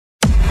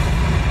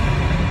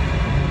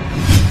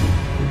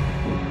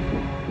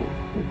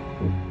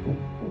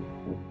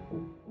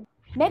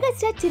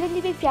Megastar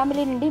Chiranjeevi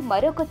family నుండి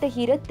మరో కొత్త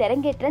హీరో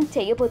తెరంగేట్రం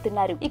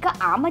చేయబోతున్నారు. ఇక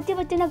ఆ మధ్య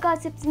వచ్చిన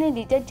గాసిప్స్ ని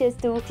నిజం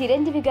చేస్తూ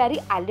చిరంజీవి గారి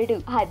అల్లుడు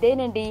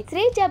అదేనండి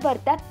శ్రీజ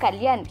భర్త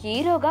కళ్యాణ్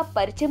హీరోగా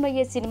పరిచయం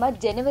అయ్యే సినిమా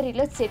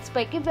జనవరిలో సెట్స్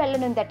పైకి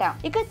వెళ్లనుందట.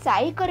 ఇక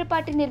సాయి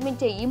కొరపాటి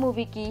నిర్మించే ఈ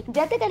మూవీకి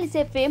జత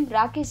కలిసే ఫేమ్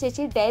రాకేష్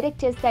శశి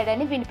డైరెక్ట్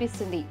చేస్తాడని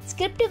వినిపిస్తుంది.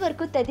 స్క్రిప్ట్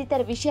వరకు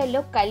తదితర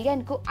విషయాల్లో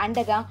కళ్యాణ్ కు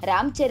అండగా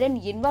రామ్ చరణ్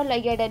ఇన్వాల్వ్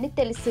అయ్యాడని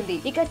తెలుస్తుంది.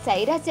 ఇక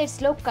సైరా సెట్స్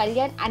లో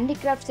కళ్యాణ్ అన్ని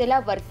క్రాఫ్ట్స్ ఎలా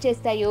వర్క్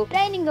చేస్తాయో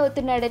ట్రైనింగ్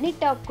అవుతున్నాడని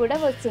టాక్ కూడా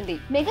వస్తుంది.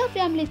 మెగా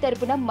ఫ్యామిలీ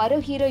తరపున మరో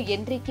హీరో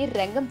ఎంట్రీకి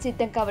రంగం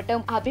సిద్ధం కావటం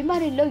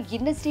అభిమానుల్లో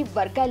ఇండస్ట్రీ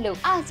వర్గాల్లో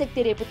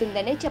ఆసక్తి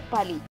రేపుతుందనే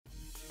చెప్పాలి.